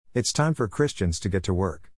It's time for Christians to get to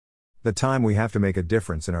work. The time we have to make a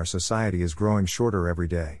difference in our society is growing shorter every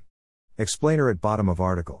day. Explainer at bottom of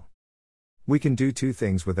article. We can do two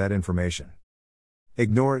things with that information.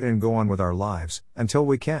 Ignore it and go on with our lives, until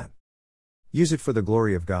we can. Use it for the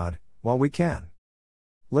glory of God, while we can.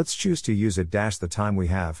 Let's choose to use it the time we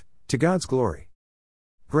have, to God's glory.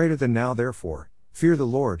 Greater than now therefore, fear the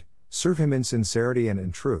Lord, serve Him in sincerity and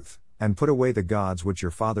in truth, and put away the gods which your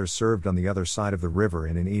fathers served on the other side of the river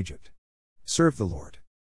and in Egypt. Serve the Lord.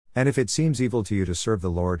 And if it seems evil to you to serve the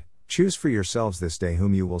Lord, choose for yourselves this day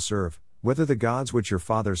whom you will serve, whether the gods which your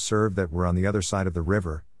fathers served that were on the other side of the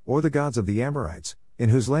river, or the gods of the Amorites, in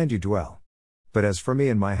whose land you dwell. But as for me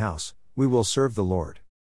and my house, we will serve the Lord.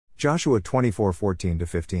 Joshua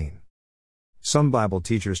 24:14-15. Some Bible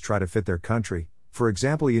teachers try to fit their country, for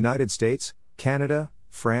example United States, Canada,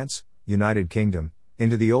 France, United Kingdom,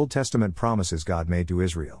 into the Old Testament promises God made to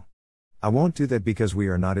Israel. I won't do that because we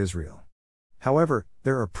are not Israel. However,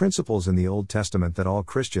 there are principles in the Old Testament that all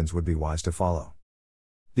Christians would be wise to follow.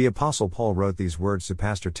 The Apostle Paul wrote these words to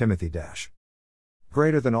Pastor Timothy.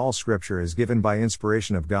 Greater than all Scripture is given by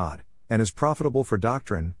inspiration of God, and is profitable for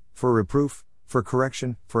doctrine, for reproof, for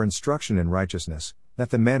correction, for instruction in righteousness, that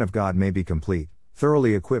the man of God may be complete,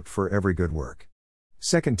 thoroughly equipped for every good work.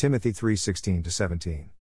 2 Timothy 3:16-17.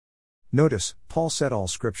 Notice, Paul said all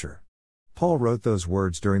Scripture. Paul wrote those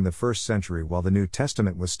words during the 1st century while the New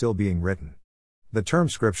Testament was still being written. The term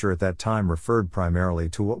Scripture at that time referred primarily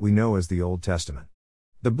to what we know as the Old Testament.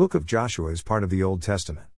 The book of Joshua is part of the Old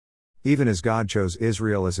Testament. Even as God chose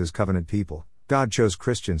Israel as His covenant people, God chose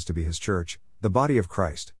Christians to be His church, the body of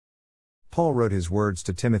Christ. Paul wrote his words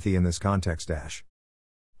to Timothy in this context.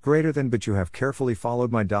 Greater than but you have carefully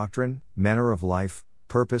followed my doctrine, manner of life,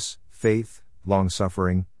 purpose, faith,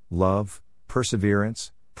 long-suffering, love,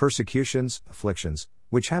 perseverance, persecutions, afflictions,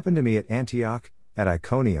 which happened to me at Antioch, at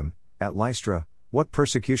Iconium, at Lystra, what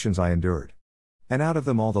persecutions I endured. And out of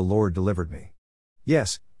them all the Lord delivered me.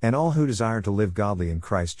 Yes, and all who desire to live godly in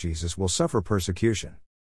Christ Jesus will suffer persecution.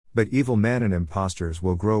 But evil men and impostors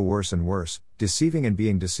will grow worse and worse, deceiving and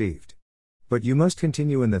being deceived. But you must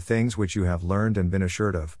continue in the things which you have learned and been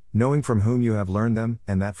assured of, knowing from whom you have learned them,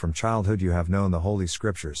 and that from childhood you have known the Holy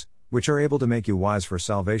Scriptures, which are able to make you wise for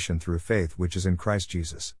salvation through faith which is in Christ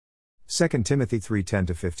Jesus. 2 Timothy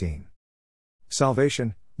 3:10-15.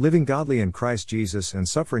 Salvation, living godly in Christ Jesus and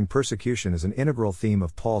suffering persecution is an integral theme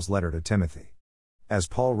of Paul's letter to Timothy. As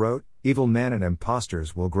Paul wrote, evil men and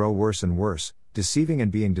impostors will grow worse and worse, deceiving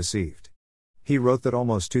and being deceived. He wrote that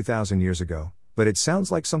almost 2,000 years ago, but it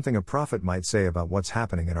sounds like something a prophet might say about what's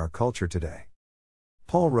happening in our culture today.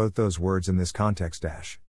 Paul wrote those words in this context.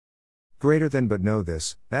 Greater than but know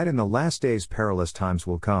this, that in the last days perilous times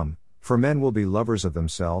will come, for men will be lovers of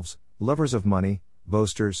themselves, lovers of money,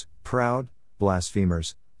 boasters, proud,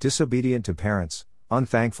 blasphemers, disobedient to parents,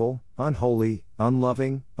 unthankful, unholy,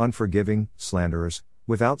 unloving, unforgiving, slanderers,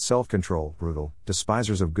 without self-control, brutal,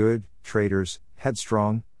 despisers of good, traitors,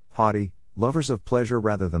 headstrong, haughty, lovers of pleasure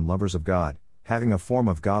rather than lovers of God, having a form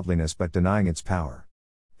of godliness but denying its power.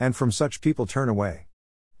 And from such people turn away.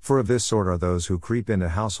 For of this sort are those who creep into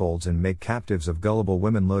households and make captives of gullible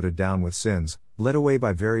women loaded down with sins, led away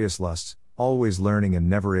by various lusts, always learning and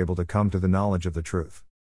never able to come to the knowledge of the truth.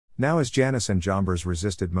 Now as Jannes and Jambres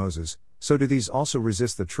resisted Moses, so do these also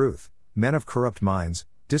resist the truth, men of corrupt minds,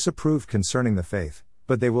 disapproved concerning the faith,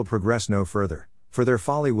 but they will progress no further, for their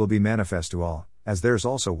folly will be manifest to all, as theirs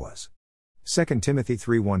also was. 2 Timothy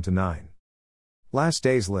 3:1-9. Last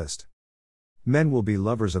days list. Men will be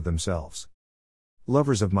lovers of themselves.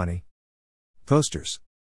 Lovers of money. Boasters.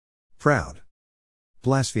 Proud.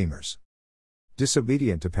 Blasphemers.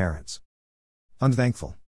 Disobedient to parents.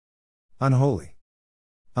 Unthankful. Unholy.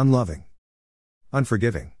 Unloving.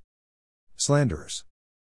 Unforgiving. Slanderers.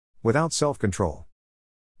 Without self-control.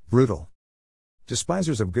 Brutal.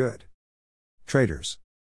 Despisers of good. Traitors.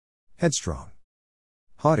 Headstrong.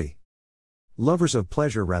 Haughty. Lovers of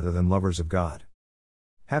pleasure rather than lovers of God.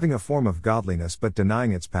 Having a form of godliness but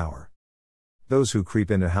denying its power. Those who creep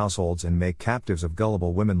into households and make captives of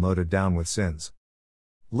gullible women loaded down with sins.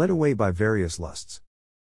 Led away by various lusts.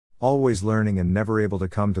 Always learning and never able to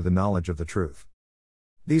come to the knowledge of the truth.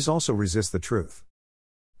 These also resist the truth.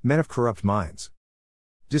 Men of corrupt minds.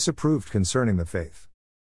 Disapproved concerning the faith.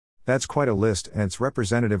 That's quite a list, and it's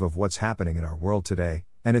representative of what's happening in our world today,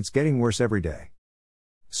 and it's getting worse every day.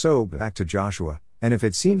 So, back to Joshua, and if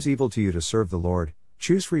it seems evil to you to serve the Lord,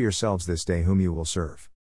 choose for yourselves this day whom you will serve.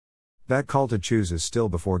 That call to choose is still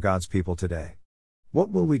before God's people today.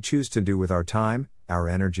 What will we choose to do with our time, our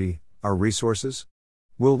energy, our resources?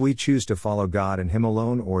 Will we choose to follow God and Him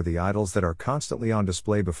alone or the idols that are constantly on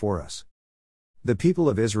display before us? The people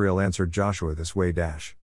of Israel answered Joshua this way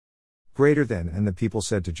greater than, and the people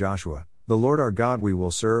said to Joshua, the Lord our God we will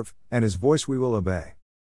serve, and his voice we will obey.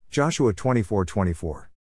 Joshua 24:24.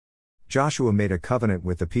 Joshua made a covenant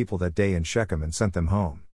with the people that day in Shechem and sent them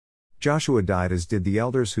home. Joshua died as did the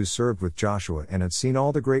elders who served with Joshua and had seen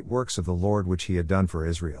all the great works of the Lord which he had done for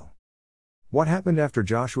Israel. What happened after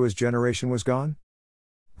Joshua's generation was gone?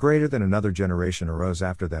 Greater than another generation arose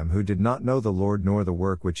after them who did not know the Lord nor the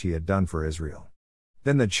work which he had done for Israel.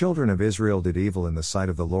 Then the children of Israel did evil in the sight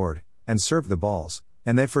of the Lord, and served the Baals,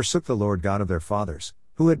 and they forsook the Lord God of their fathers,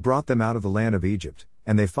 who had brought them out of the land of Egypt,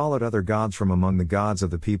 and they followed other gods from among the gods of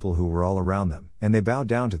the people who were all around them, and they bowed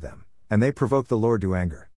down to them, and they provoked the Lord to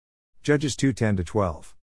anger. Judges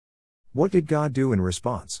 2:10-12. What did God do in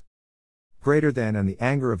response? Greater than, and the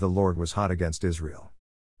anger of the Lord was hot against Israel.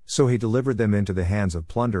 So he delivered them into the hands of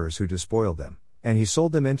plunderers who despoiled them, and he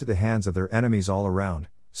sold them into the hands of their enemies all around,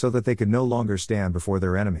 so that they could no longer stand before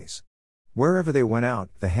their enemies. Wherever they went out,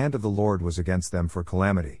 the hand of the Lord was against them for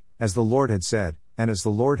calamity, as the Lord had said, and as the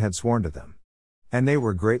Lord had sworn to them. And they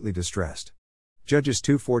were greatly distressed. Judges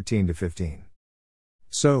 2:14-15.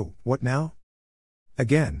 So, what now?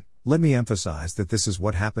 Again, let me emphasize that this is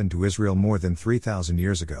what happened to Israel more than 3,000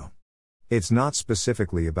 years ago. It's not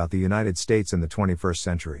specifically about the United States in the 21st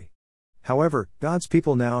century. However, God's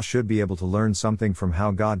people now should be able to learn something from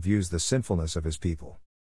how God views the sinfulness of his people.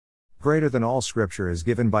 Greater than all Scripture is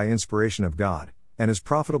given by inspiration of God, and is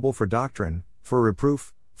profitable for doctrine, for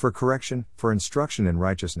reproof, for correction, for instruction in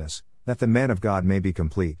righteousness, that the man of God may be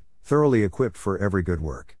complete, thoroughly equipped for every good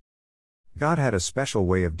work. God had a special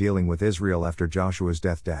way of dealing with Israel after Joshua's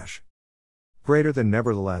death. Greater than,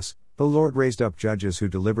 nevertheless, the Lord raised up judges who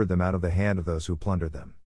delivered them out of the hand of those who plundered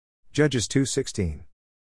them. Judges 2:16.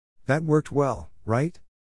 That worked well, right?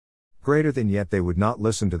 Greater than, yet they would not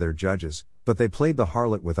listen to their judges, but they played the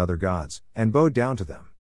harlot with other gods, and bowed down to them.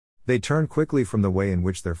 They turned quickly from the way in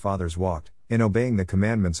which their fathers walked, in obeying the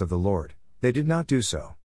commandments of the Lord. They did not do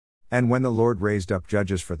so. And when the Lord raised up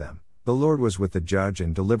judges for them, the Lord was with the judge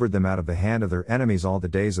and delivered them out of the hand of their enemies all the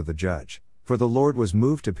days of the judge, for the Lord was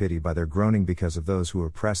moved to pity by their groaning because of those who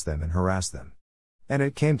oppressed them and harassed them. And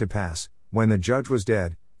it came to pass, when the judge was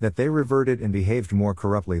dead, that they reverted and behaved more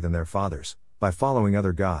corruptly than their fathers, by following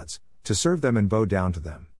other gods, to serve them and bow down to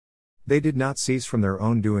them. They did not cease from their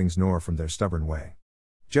own doings nor from their stubborn way.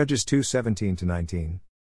 Judges 2:17-19.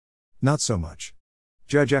 Not so much.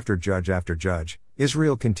 Judge after judge,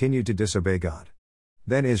 Israel continued to disobey God.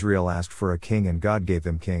 Then Israel asked for a king and God gave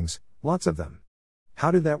them kings, lots of them. How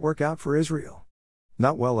did that work out for Israel?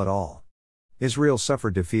 Not well at all. Israel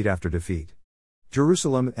suffered defeat after defeat.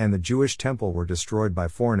 Jerusalem and the Jewish temple were destroyed by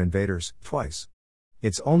foreign invaders, twice.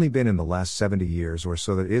 It's only been in the last 70 years or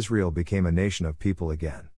so that Israel became a nation of people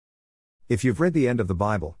again. If you've read the end of the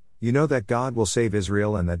Bible, you know that God will save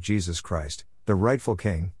Israel and that Jesus Christ, the rightful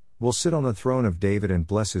king, will sit on the throne of David and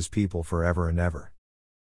bless his people forever and ever.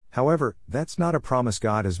 However, that's not a promise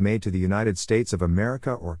God has made to the United States of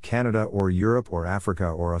America or Canada or Europe or Africa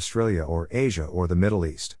or Australia or Asia or the Middle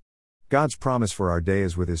East. God's promise for our day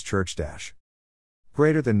is with his church.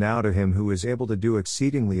 Greater than, now to him who is able to do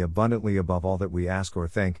exceedingly abundantly above all that we ask or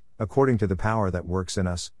think, according to the power that works in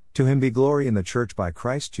us, to him be glory in the church by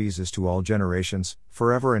Christ Jesus to all generations,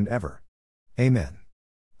 forever and ever. Amen.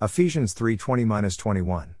 Ephesians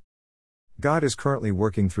 3:20-21. God is currently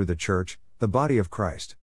working through the church, the body of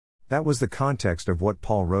Christ. That was the context of what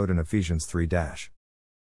Paul wrote in Ephesians 3.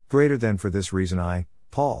 Greater than, for this reason I,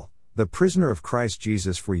 Paul, the prisoner of Christ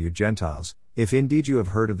Jesus for you Gentiles, if indeed you have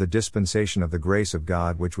heard of the dispensation of the grace of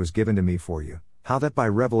God which was given to me for you, how that by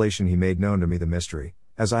revelation he made known to me the mystery,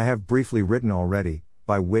 as I have briefly written already,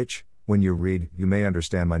 by which, when you read, you may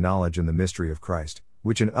understand my knowledge in the mystery of Christ,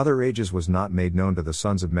 which in other ages was not made known to the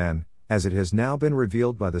sons of men, as it has now been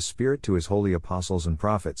revealed by the Spirit to his holy apostles and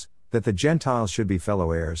prophets, that the Gentiles should be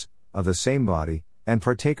fellow heirs, of the same body, and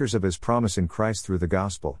partakers of his promise in Christ through the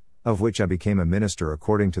gospel, of which I became a minister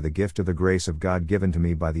according to the gift of the grace of God given to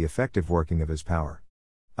me by the effective working of his power.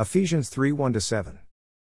 Ephesians 3:1-7.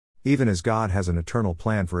 Even as God has an eternal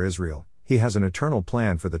plan for Israel, he has an eternal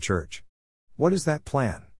plan for the church. What is that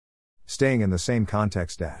plan? Staying in the same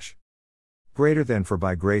context. Greater than, for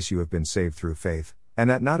by grace you have been saved through faith, and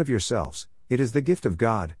that not of yourselves, it is the gift of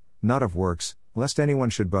God, not of works, lest anyone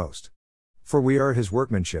should boast. For we are his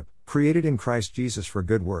workmanship, created in Christ Jesus for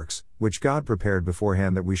good works, which God prepared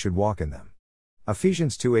beforehand that we should walk in them.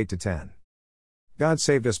 Ephesians 2:8-10. God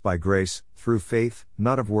saved us by grace, through faith,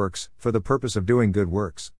 not of works, for the purpose of doing good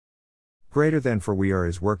works. Greater than, for we are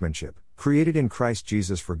his workmanship, created in Christ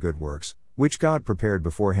Jesus for good works, which God prepared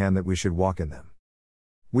beforehand that we should walk in them.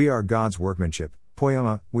 We are God's workmanship,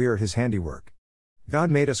 poiema, we are his handiwork. God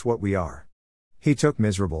made us what we are. He took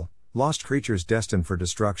miserable, lost creatures destined for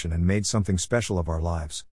destruction and made something special of our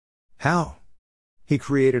lives. How? He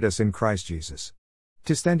created us in Christ Jesus.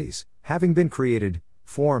 Tisthentes, having been created,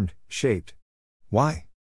 formed, shaped. Why?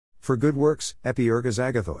 For good works, epi-ergos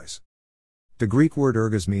agathos. The Greek word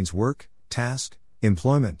ergos means work, task,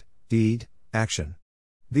 employment, deed, action.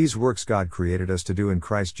 These works God created us to do in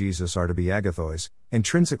Christ Jesus are to be agathos,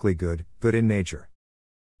 intrinsically good, good in nature.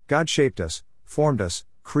 God shaped us, formed us,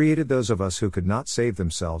 created those of us who could not save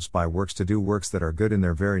themselves by works to do works that are good in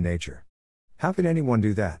their very nature. How can anyone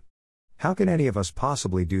do that? How can any of us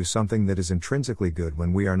possibly do something that is intrinsically good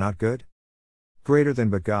when we are not good? Greater than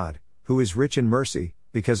but God, who is rich in mercy,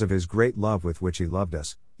 because of his great love with which he loved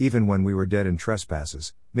us, even when we were dead in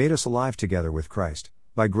trespasses, made us alive together with Christ.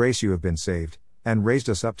 By grace you have been saved, and raised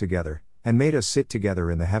us up together, and made us sit together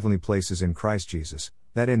in the heavenly places in Christ Jesus,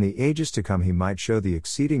 that in the ages to come he might show the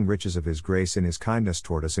exceeding riches of his grace in his kindness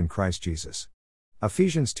toward us in Christ Jesus.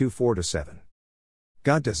 Ephesians 2:4-7.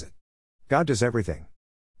 God does it. God does everything.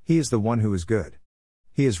 He is the one who is good.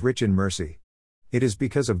 He is rich in mercy. It is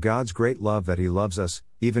because of God's great love that he loves us,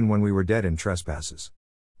 even when we were dead in trespasses.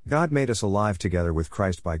 God made us alive together with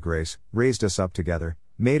Christ by grace, raised us up together,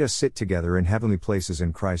 made us sit together in heavenly places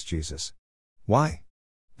in Christ Jesus. Why?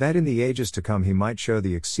 That in the ages to come he might show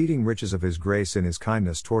the exceeding riches of his grace in his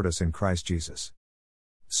kindness toward us in Christ Jesus.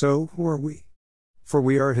 So, who are we? For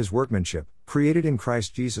we are his workmanship, created in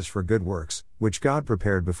Christ Jesus for good works, which God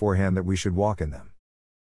prepared beforehand that we should walk in them.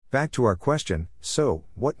 Back to our question, so,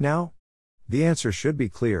 what now? The answer should be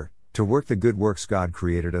clear: to work the good works God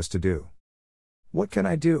created us to do. What can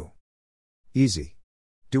I do? Easy.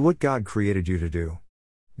 Do what God created you to do.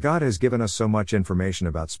 God has given us so much information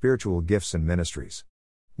about spiritual gifts and ministries.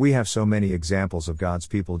 We have so many examples of God's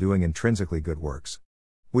people doing intrinsically good works.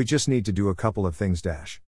 We just need to do a couple of things.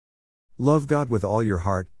 Love God with all your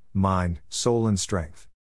heart, mind, soul and strength.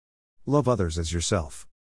 Love others as yourself.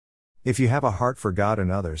 If you have a heart for God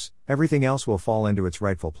and others, everything else will fall into its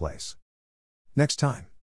rightful place. Next time.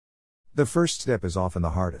 The first step is often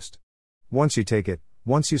the hardest. Once you take it,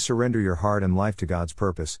 once you surrender your heart and life to God's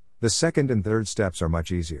purpose, the second and third steps are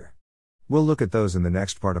much easier. We'll look at those in the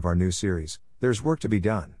next part of our new series, There's Work to Be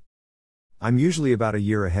Done. I'm usually about a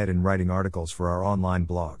year ahead in writing articles for our online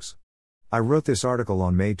blogs. I wrote this article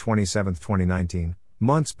on May 27, 2019,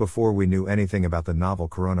 months before we knew anything about the novel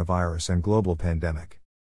coronavirus and global pandemic.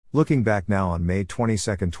 Looking back now on May 22,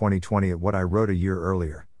 2020 at what I wrote a year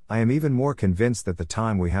earlier, I am even more convinced that the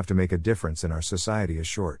time we have to make a difference in our society is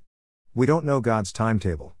short. We don't know God's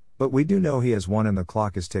timetable, but we do know he has one and the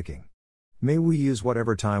clock is ticking. May we use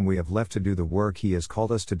whatever time we have left to do the work he has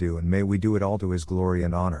called us to do, and may we do it all to his glory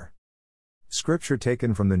and honor. Scripture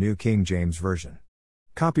taken from the New King James Version.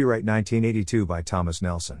 Copyright 1982 by Thomas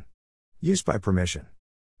Nelson. Use by permission.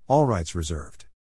 All rights reserved.